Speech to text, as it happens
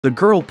The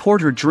girl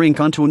poured her drink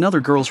onto another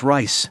girl's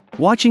rice.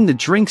 Watching the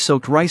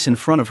drink-soaked rice in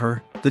front of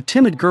her, the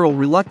timid girl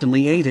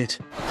reluctantly ate it.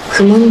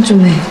 그만 좀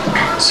해,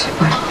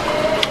 제발.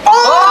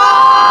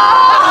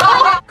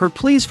 Her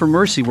pleas for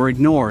mercy were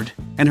ignored,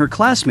 and her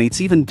classmates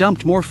even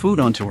dumped more food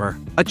onto her.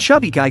 A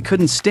chubby guy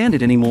couldn't stand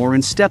it anymore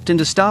and stepped in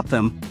to stop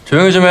them.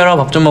 조용히 좀 해라,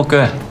 밥 좀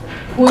먹게.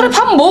 그래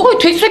밥 먹어 이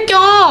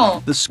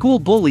돼지새끼야. The school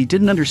bully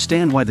didn't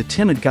understand why the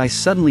timid guy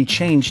suddenly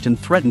changed and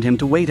threatened him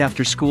to wait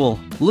after school.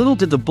 Little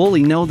did the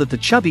bully know that the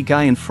chubby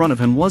guy in front of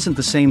him wasn't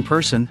the same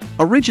person.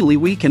 Originally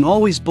weak and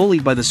always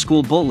bullied by the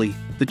school bully,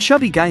 the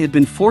chubby guy had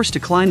been forced to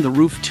climb the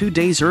roof 2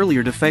 days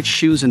earlier to fetch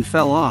shoes and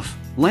fell off,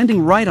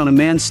 landing right on a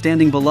man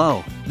standing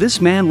below.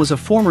 This man was a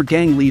former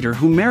gang leader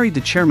who married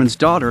the chairman's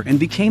daughter and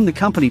became the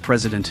company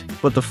president,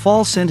 but the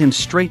fall sent him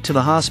straight to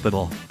the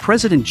hospital.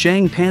 President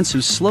Jang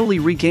Pantsu slowly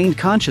regained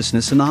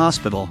consciousness in the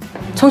hospital.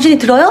 정신이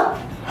들어요?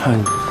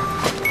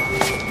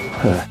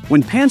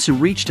 When Pantsu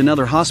reached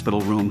another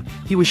hospital room,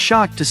 he was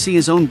shocked to see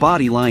his own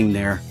body lying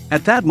there.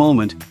 At that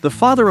moment, the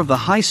father of the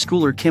high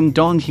schooler Kim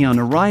Dong-hyun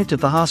arrived at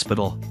the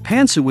hospital.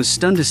 Pantsu was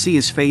stunned to see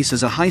his face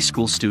as a high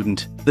school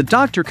student. The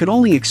doctor could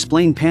only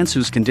explain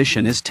Pantsu's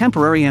condition as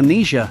temporary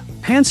amnesia.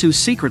 Pantsu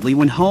secretly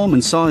went home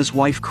and saw his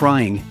wife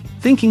crying,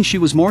 thinking she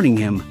was mourning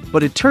him,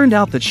 but it turned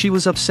out that she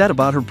was upset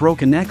about her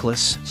broken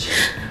necklace.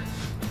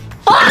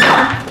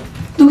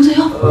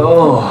 누구세요?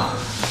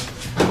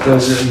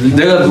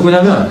 내가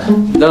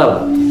누구냐면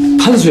나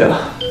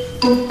판수야.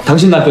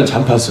 당신 남편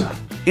잔판수.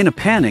 In a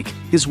panic,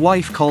 his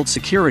wife called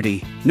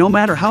security. No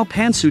matter how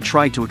Pantsu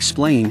tried to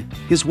explain,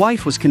 his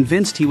wife was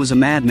convinced he was a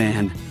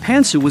madman.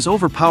 Pantsu was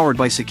overpowered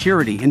by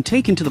security and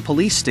taken to the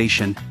police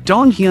station.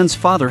 Dong-hyun's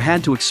father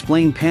had to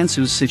explain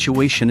Pantsu's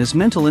situation as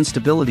mental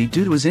instability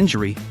due to his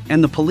injury,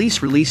 and the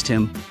police released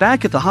him.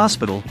 Back at the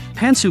hospital,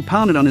 Pantsu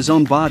pounded on his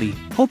own body,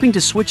 hoping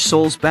to switch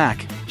souls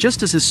back.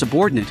 Just as his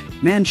subordinate,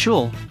 Man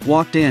Chul,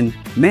 walked in,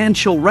 Man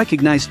Chul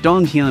recognized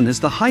Dong-hyun as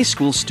the high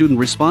school student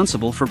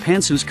responsible for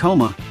Pantsu's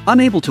coma.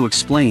 Unable to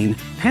explain,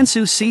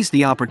 Pantsu seized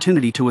the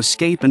opportunity to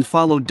escape and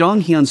followed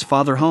Dong-hyun's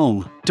father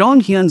home.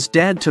 Dong-hyun's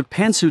dad took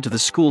Pantsu to the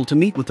school to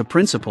meet with the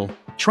principal,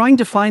 trying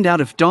to find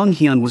out if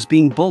Dong-hyun was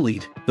being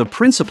bullied. The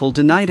principal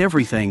denied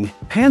everything.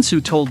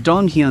 Pantsu told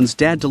Dong-hyun's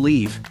dad to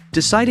leave,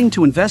 deciding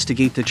to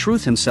investigate the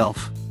truth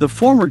himself. The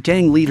former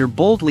gang leader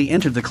boldly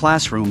entered the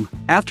classroom.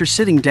 After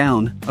sitting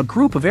down, a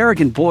group of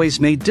arrogant boys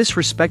made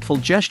disrespectful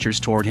gestures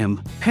toward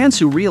him.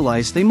 Pantsu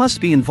realized they must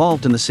be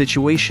involved in the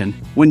situation.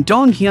 When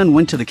Dong-hyun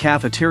went to the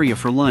cafeteria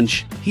for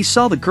lunch, he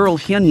saw the girl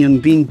Hyun-young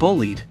being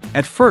bullied.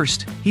 At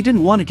first, he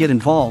didn't want to get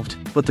involved,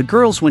 but the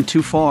girls went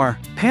too far.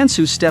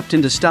 Pantsu stepped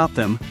in to stop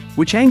them,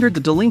 which angered the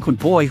delinquent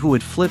boy who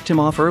had flipped him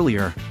off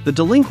earlier. The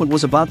delinquent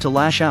was about to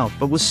lash out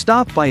but was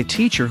stopped by a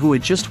teacher who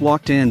had just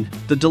walked in.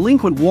 The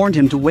delinquent warned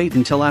him to wait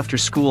until after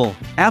school.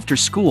 After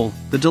school,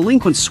 the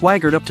delinquent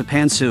swaggered up to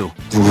Pantsu.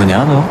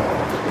 누구냐 너?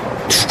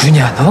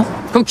 누구냐 너?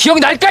 그럼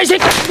기억날까 이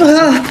새끼?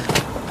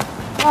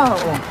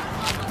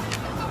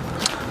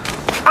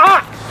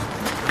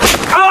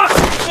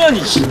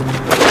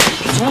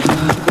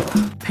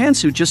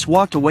 Pantsu just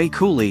walked away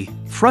coolly.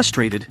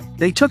 Frustrated,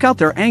 they took out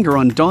their anger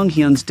on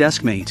Dong-hyun's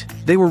deskmate.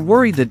 They were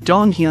worried that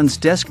Dong-hyun's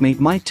deskmate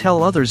might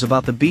tell others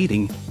about the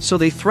beating, so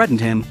they threatened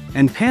him,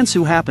 and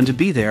Pantsu happened to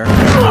be there.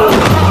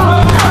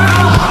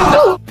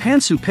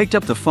 Pantsu picked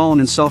up the phone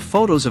and saw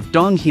photos of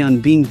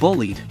Dong-hyun being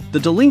bullied. The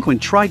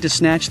delinquent tried to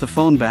snatch the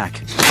phone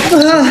back.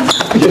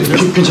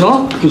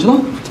 괜찮아?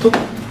 괜찮아?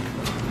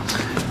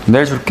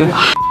 내일 줄게.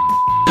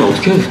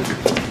 어떻게?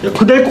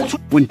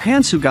 When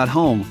Pantsu got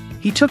home,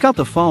 he took out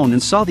the phone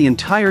and saw the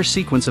entire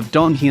sequence of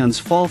Dong-hyun's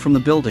fall from the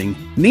building.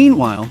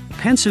 Meanwhile,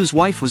 Pantsu's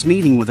wife was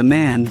meeting with a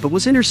man but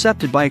was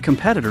intercepted by a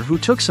competitor who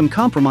took some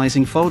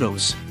compromising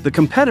photos. The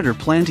competitor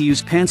planned to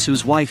use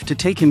Pantsu's wife to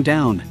take him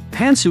down.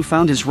 Pantsu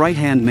found his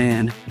right-hand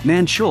man,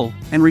 Man Chul,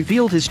 and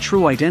revealed his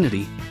true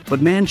identity.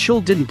 But Man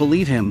Chul didn't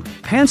believe him.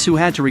 Pantsu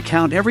had to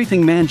recount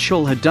everything Man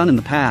Chul had done in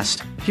the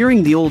past.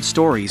 Hearing the old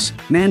stories,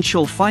 Man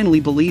Chul finally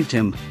believed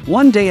him.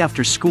 One day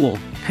after school,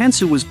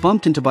 Pantsu was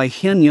bumped into by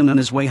Hyun-young on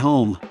his way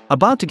home.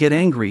 About to get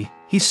angry,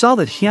 he saw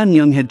that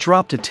Hyun-young had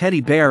dropped a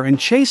teddy bear and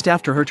chased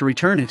after her to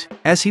return it.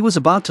 As he was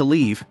about to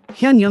leave,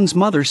 Hyun-young's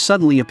mother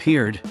suddenly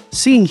appeared.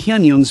 Seeing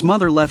Hyun-young's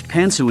mother left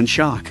Pantsu in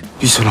shock.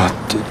 이선아,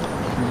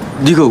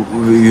 네가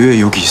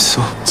왜 여기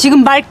있어?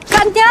 지금 말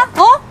깠냐?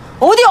 어?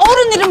 어디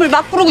어른 이름을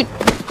막 부르고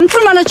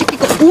한풀만한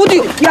새끼가 어디?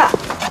 야!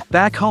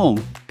 Back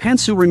home,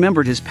 Pantsu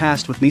remembered his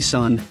past with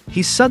Mi-sun.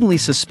 He suddenly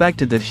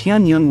suspected that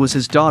Hyun-young was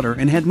his daughter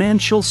and had Man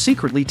Chul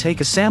secretly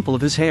take a sample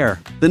of his hair.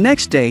 The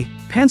next day,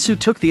 Pantsu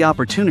took the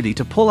opportunity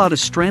to pull out a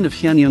strand of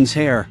Hyun-young's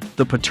hair.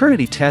 The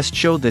paternity test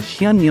showed that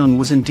Hyun-young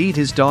was indeed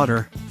his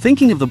daughter.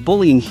 Thinking of the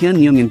bullying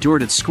Hyun-young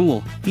endured at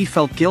school, he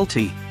felt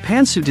guilty.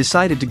 Pan-soo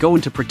decided to go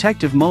into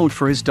protective mode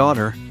for his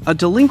daughter. A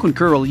delinquent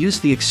girl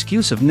used the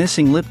excuse of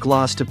missing lip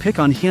gloss to pick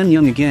on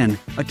Hyun-young again,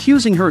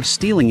 accusing her of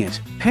stealing it.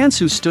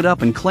 Pan-soo stood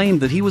up and claimed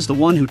that he was the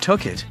one who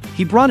took it.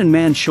 He brought in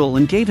Man-chul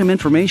and gave him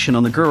information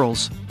on the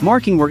girls,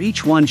 marking where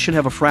each one should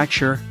have a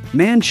fracture.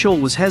 Man-chul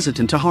was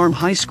hesitant to harm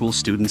high school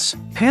students.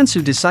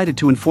 Pan-soo decided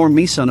to inform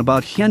Mi-sun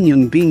about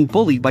Hyun-young being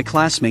bullied by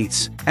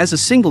classmates. As a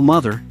single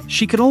mother,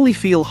 she could only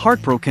feel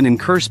heartbroken and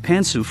curse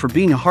Pan-soo for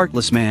being a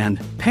heartless man.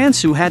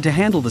 Pan-soo had to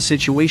handle the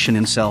situation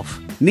himself.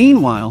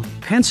 Meanwhile,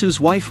 Pan-soo's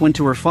wife went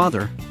to her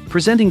father,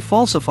 presenting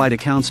falsified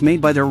accounts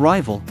made by their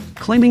rival,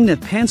 claiming that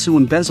Pan-soo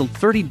embezzled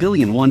 30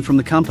 billion won from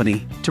the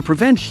company. To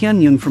prevent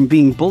Hyun-young from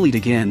being bullied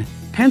again,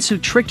 Pan-soo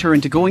tricked her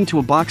into going to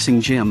a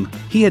boxing gym.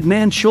 He had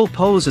Man-chul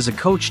pose as a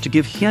coach to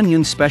give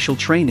Hyun-young special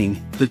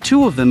training. The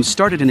two of them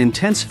started an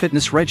intense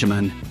fitness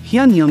regimen.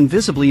 Hyun-young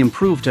visibly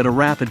improved at a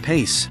rapid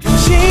pace.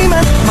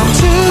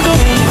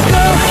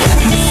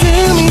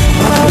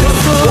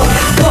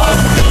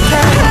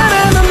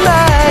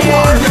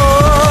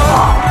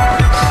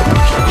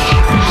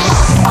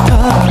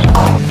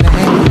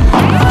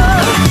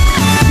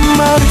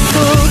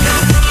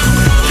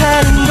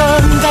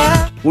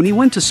 When he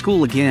went to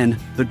school again,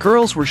 the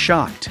girls were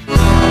shocked.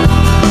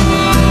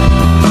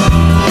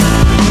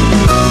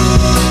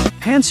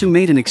 Pan-soo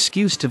made an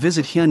excuse to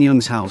visit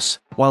Hyun-young's house.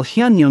 While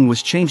Hyun-young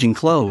was changing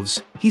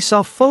clothes, he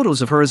saw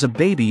photos of her as a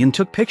baby and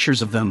took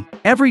pictures of them.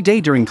 Every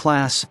day during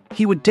class,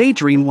 he would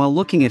daydream while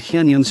looking at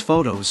Hyun-young's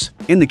photos.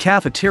 In the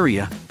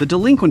cafeteria, the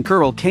delinquent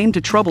girl came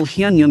to trouble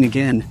Hyun-young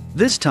again.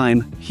 This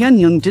time,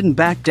 Hyun-young didn't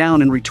back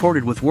down and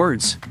retorted with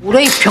words.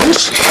 뭐래 이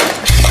병신.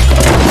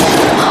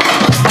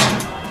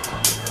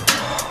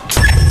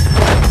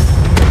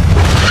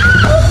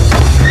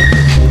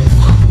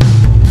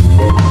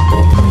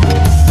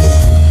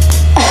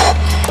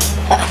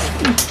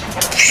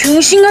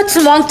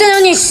 병신같은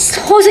왕따년이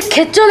허세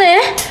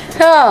개쩌네.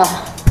 야,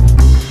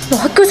 너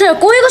학교 생활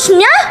꼬이고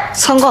싶냐?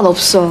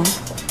 상관없어.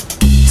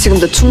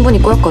 지금도 충분히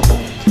꼬였거든.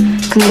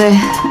 근데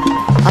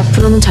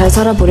앞으로는 잘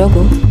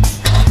살아보려고.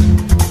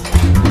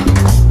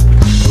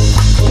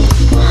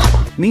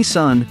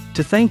 Mi-sun,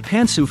 to thank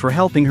Pan-soo for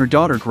helping her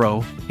daughter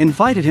grow,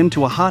 invited him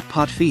to a hot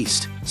pot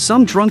feast.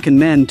 Some drunken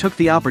men took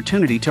the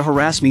opportunity to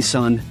harass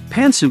Mi-sun.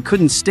 Pan-soo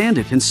couldn't stand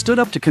it and stood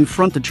up to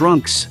confront the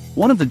drunks.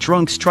 One of the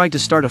drunks tried to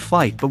start a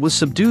fight but was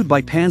subdued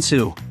by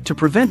Pan-soo. To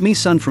prevent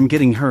Mi-sun from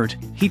getting hurt,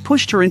 he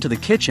pushed her into the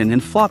kitchen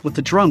and fought with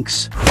the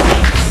drunks.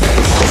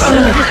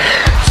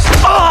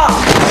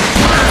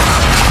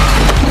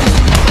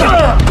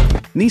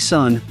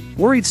 Mi-sun,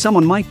 worried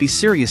someone might be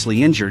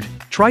seriously injured,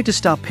 tried to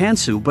stop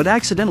Pan-soo but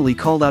accidentally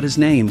called out his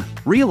name.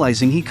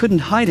 Realizing he couldn't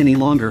hide any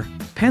longer,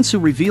 Pan-soo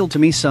revealed to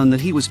Mi-sun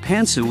that he was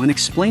Pan-soo and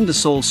explained the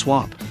soul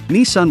swap.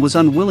 Mi-sun was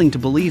unwilling to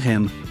believe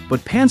him,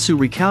 but Pan-soo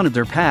recounted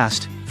their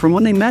past, from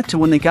when they met to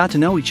when they got to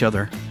know each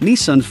other.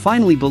 Mi-sun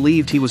finally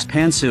believed he was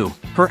Pan-soo.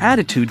 Her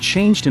attitude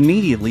changed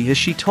immediately as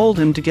she told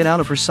him to get out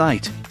of her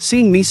sight.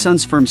 Seeing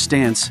Mi-sun's firm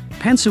stance,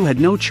 Pan-soo had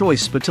no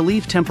choice but to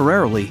leave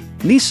temporarily.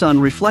 Mi-sun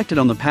reflected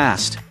on the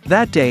past.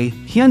 That day,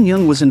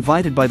 Hyun-young was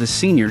invited by the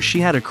senior she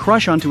had a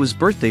crush on to his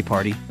birthday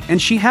party,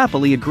 and she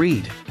happily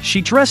agreed.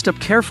 She dressed up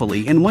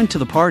carefully and went to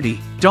the party.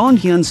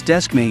 Dong-hyun's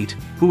deskmate,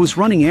 who was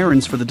running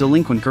errands for the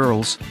delinquent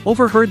girls,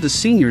 overheard the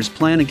senior's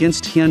plan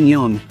against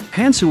Hyun-young.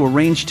 Pan-soo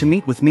arranged to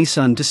meet with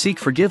Mi-sun to seek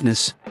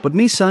forgiveness, but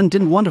Mi-sun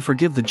didn't want to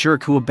forgive the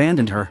jerk who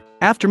abandoned her.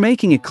 After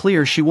making it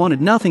clear she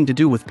wanted nothing to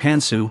do with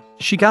Pan-soo,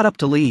 she got up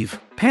to leave.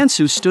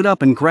 Pan-soo stood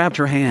up and grabbed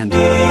her hand.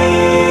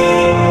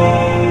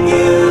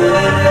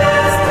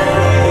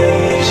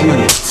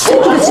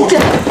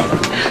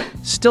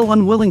 Still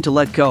unwilling to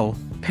let go,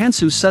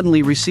 Pan-soo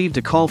suddenly received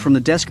a call from the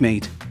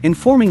deskmate,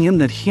 informing him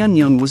that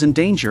Hyun-young was in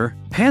danger.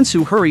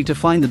 Pan-soo hurried to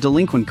find the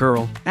delinquent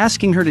girl,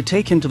 asking her to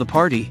take him to the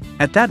party.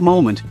 At that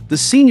moment, the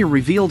senior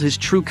revealed his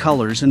true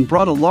colors and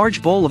brought a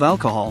large bowl of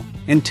alcohol,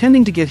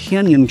 intending to get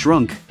Hyun-young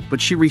drunk,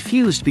 but she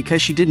refused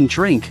because she didn't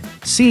drink.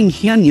 Seeing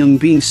Hyun-young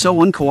being so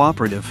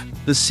uncooperative,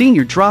 the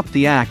senior dropped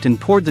the act and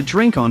poured the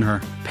drink on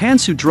her.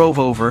 Pan-soo drove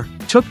over,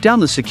 took down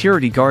the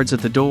security guards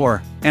at the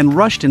door, and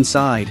rushed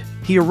inside.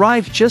 He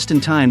arrived just in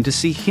time to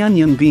see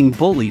Hyun-young being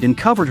bullied and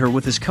covered her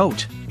with his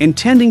coat.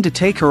 Intending to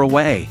take her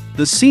away,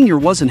 the senior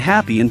wasn't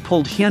happy and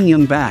pulled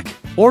Hyun-young back,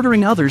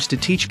 ordering others to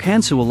teach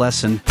Pan-soo a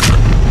lesson.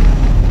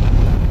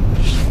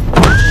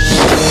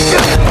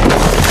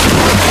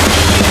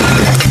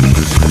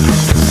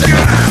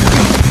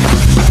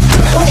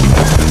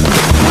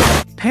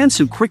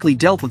 Pan-soo quickly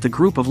dealt with the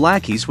group of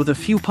lackeys with a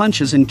few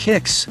punches and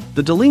kicks.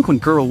 The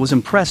delinquent girl was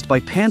impressed by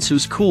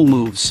Pan-soo's cool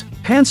moves.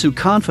 Pan-soo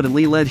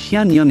confidently led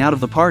Hyun-young out of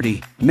the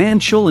party.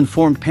 Man-chul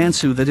informed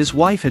Pan-soo that his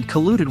wife had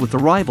colluded with the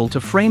rival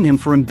to frame him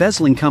for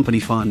embezzling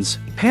company funds.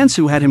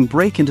 Pan-soo had him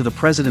break into the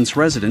president's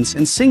residence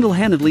and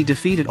single-handedly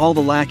defeated all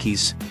the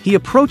lackeys. He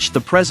approached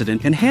the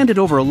president and handed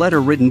over a letter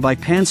written by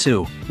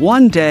Pan-soo.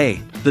 One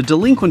day, the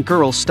delinquent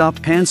girl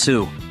stopped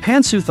Pan-soo.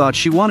 Pan-soo thought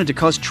she wanted to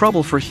cause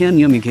trouble for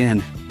Hyun-young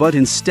again, but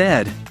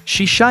instead,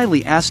 she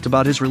shyly asked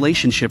about his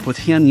relationship with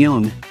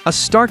Hyun-young. A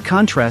stark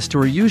contrast to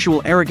her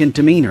usual arrogant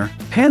demeanor,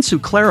 Pan-soo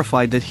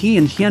clarified that he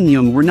and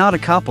Hyun-young were not a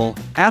couple.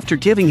 After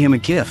giving him a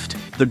gift,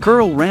 the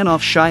girl ran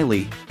off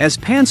shyly. As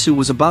Pan-soo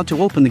was about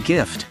to open the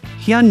gift,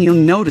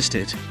 Hyun-young noticed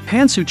it.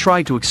 Pan-soo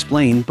tried to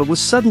explain but was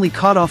suddenly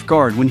caught off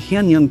guard when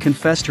Hyun-young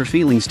confessed her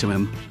feelings to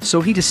him,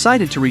 so he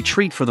decided to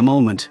retreat for the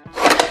moment.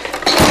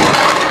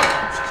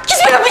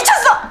 기집애가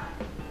미쳤어!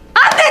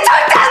 안 돼!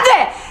 절대 안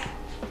돼!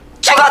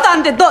 죽어도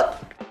안 돼!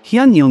 너!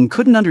 Hyun-young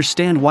couldn't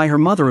understand why her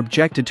mother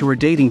objected to her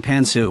dating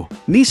Pan-soo.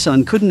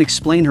 Mi-sun couldn't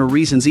explain her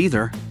reasons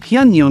either.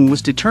 Hyun-young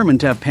was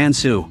determined to have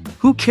Pan-soo,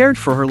 who cared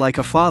for her like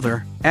a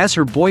father, as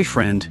her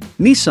boyfriend.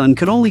 Mi-sun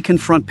could only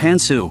confront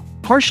Pan-soo,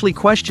 harshly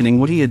questioning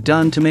what he had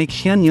done to make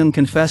Hyun-young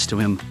confess to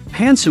him.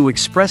 Pan-soo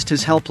expressed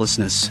his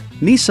helplessness.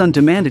 Mi-sun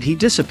demanded he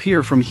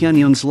disappear from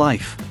Hyun-young's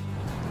life.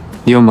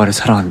 네 엄마를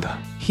사랑한다.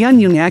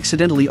 Hyun-young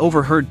accidentally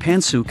overheard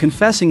Pan-soo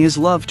confessing his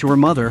love to her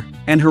mother,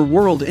 and her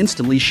world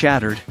instantly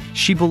shattered.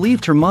 She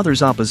believed her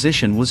mother's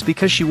opposition was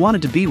because she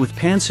wanted to be with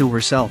Pan-soo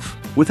herself.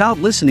 Without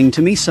listening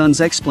to Mi-sun's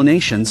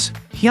explanations,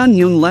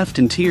 Hyun-young left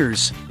in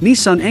tears.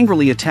 Mi-sun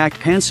angrily attacked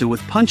Pan-soo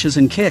with punches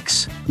and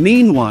kicks.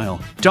 Meanwhile,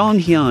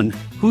 Dong-hyun,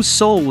 whose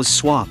soul was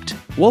swapped,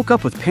 woke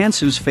up with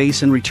Pan-soo's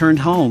face and returned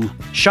home,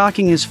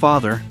 shocking his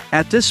father.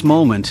 At this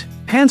moment,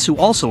 Pan-soo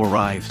also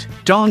arrived.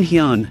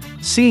 Dong-hyun,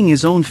 seeing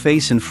his own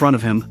face in front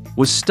of him,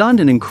 was stunned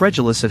and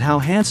incredulous at how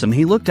handsome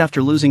he looked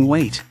after losing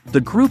weight.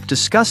 The group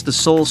discussed the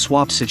soul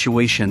swap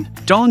situation.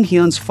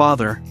 Dong-hyun's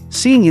father,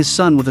 seeing his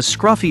son with a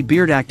scruffy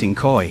beard acting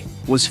coy,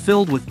 was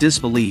filled with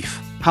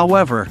disbelief.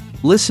 However,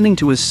 listening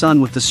to his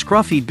son with the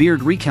scruffy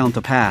beard recount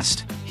the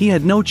past, he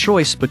had no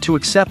choice but to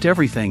accept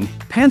everything.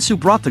 Pan-soo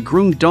brought the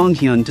groomed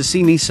Dong-hyun to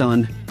see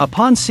Mi-sun.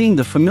 Upon seeing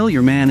the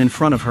familiar man in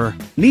front of her,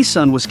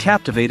 Mi-sun was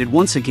captivated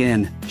once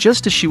again.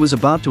 Just as she was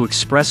about to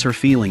express her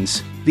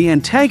feelings, the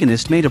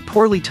antagonist made a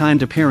poorly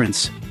timed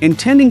appearance,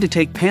 intending to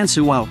take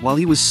Pan-soo out while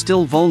he was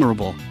still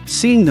vulnerable.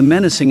 Seeing the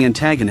menacing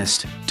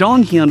antagonist,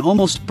 Dong-hyun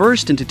almost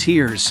burst into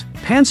tears.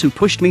 Pan-soo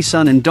pushed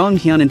Mi-sun and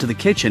Dong-hyun into the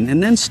kitchen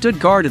and then stood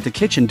guard at the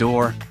kitchen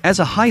door. As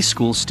a high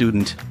school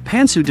student,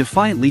 Pan-soo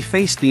defiantly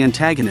faced the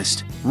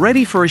antagonist,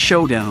 ready for a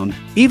showdown.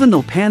 Even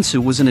though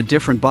Pan-soo was in a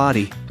different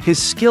body,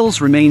 his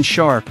skills remained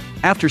sharp.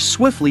 After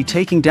swiftly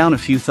taking down a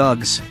few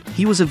thugs,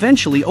 he was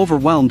eventually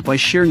overwhelmed by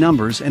sheer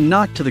numbers and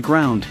knocked to the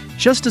ground.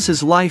 Just as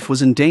his life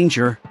was in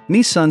danger,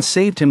 Mi-sun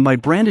saved him by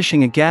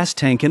brandishing a gas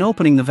tank and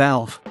opening the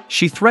valve.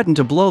 She threatened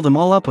to blow them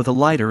all up with a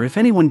lighter if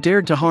anyone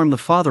dared to harm the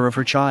father of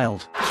her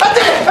child.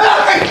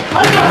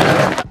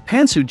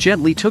 Pan-soo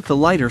gently took the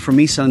lighter from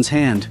Mi-sun's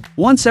hand.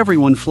 Once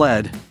everyone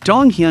fled,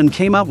 Dong-hyun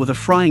came out with a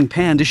frying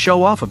pan to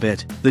show off a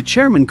bit. The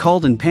chairman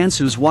called in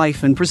Pan-soo's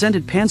wife and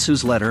presented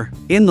Pan-soo's letter.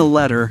 In the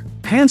letter,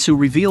 Pan-soo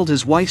revealed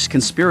his wife's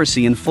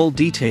conspiracy in full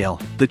detail.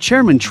 The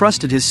chairman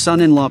trusted his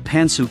son-in-law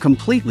Pan-soo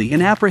completely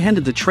and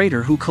apprehended the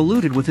traitor who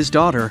colluded with his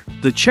daughter.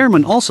 The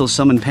chairman also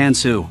summoned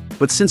Pan-soo,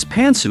 but since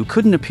Pan-soo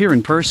couldn't appear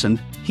in person,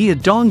 he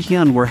had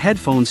Dong-hyun wear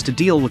headphones to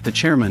deal with the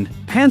chairman.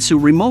 Pan-soo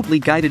remotely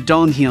guided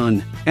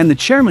Dong-hyun, and the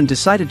chairman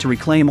decided to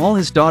reclaim all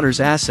his daughter's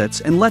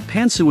assets and let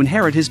Pan-soo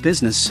inherit his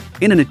business.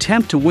 In an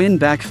attempt to win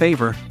back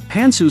favor,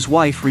 Pan-soo's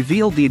wife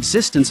revealed the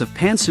existence of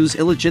Pan-soo's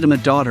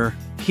illegitimate daughter.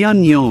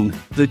 Hyun-young,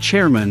 the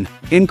chairman,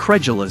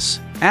 incredulous,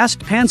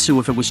 asked Pan-soo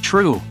if it was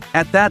true.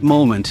 At that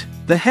moment,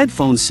 the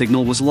headphone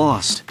signal was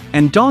lost,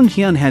 and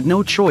Dong-hyun had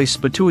no choice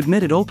but to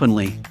admit it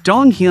openly.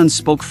 Dong-hyun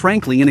spoke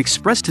frankly and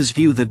expressed his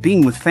view that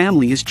being with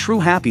family is true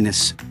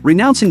happiness,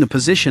 renouncing the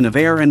position of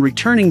heir and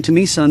returning to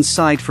Mi-sun's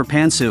side for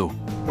Pan-soo.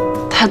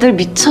 다들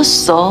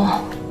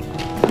미쳤어.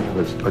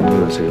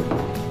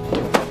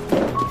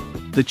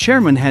 The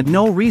chairman had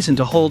no reason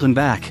to hold him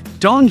back.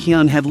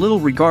 Dong-hyun had little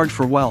regard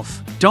for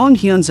wealth.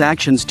 Dong-hyun's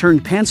actions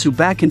turned Pan-soo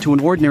back into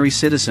an ordinary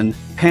citizen.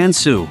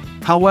 Pan-soo,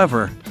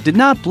 however, did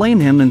not blame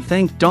him and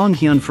thanked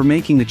Dong-hyun for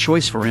making the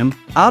choice for him.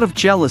 Out of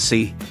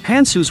jealousy,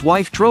 Pan-soo's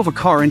wife drove a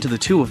car into the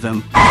two of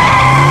them.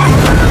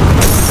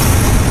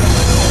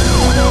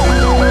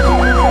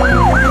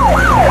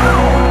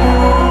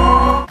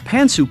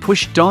 Pan-soo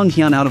pushed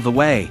Dong-hyun out of the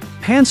way.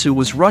 Pan-soo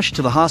was rushed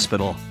to the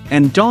hospital,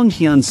 and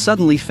Dong-hyun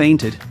suddenly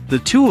fainted. The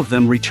two of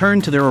them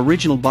returned to their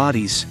original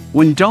bodies.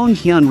 When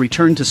Dong-hyun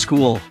returned to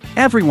school,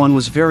 everyone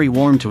was very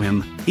warm to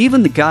him.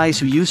 Even the guys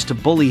who used to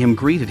bully him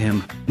greeted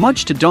him.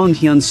 Much to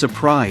Dong-hyun's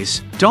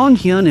surprise,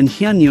 Dong-hyun and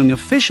Hyun-young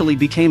officially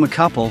became a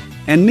couple,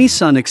 and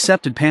Mi-sun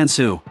accepted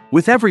Pan-soo.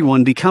 With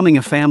everyone becoming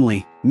a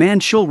family,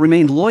 Man-chul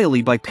remained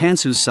loyally by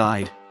Pan-soo's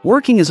side,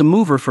 working as a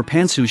mover for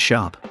Pan-soo's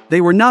shop.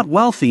 They were not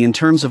wealthy in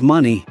terms of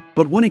money,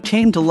 but when it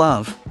came to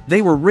love,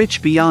 they were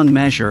rich beyond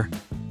measure.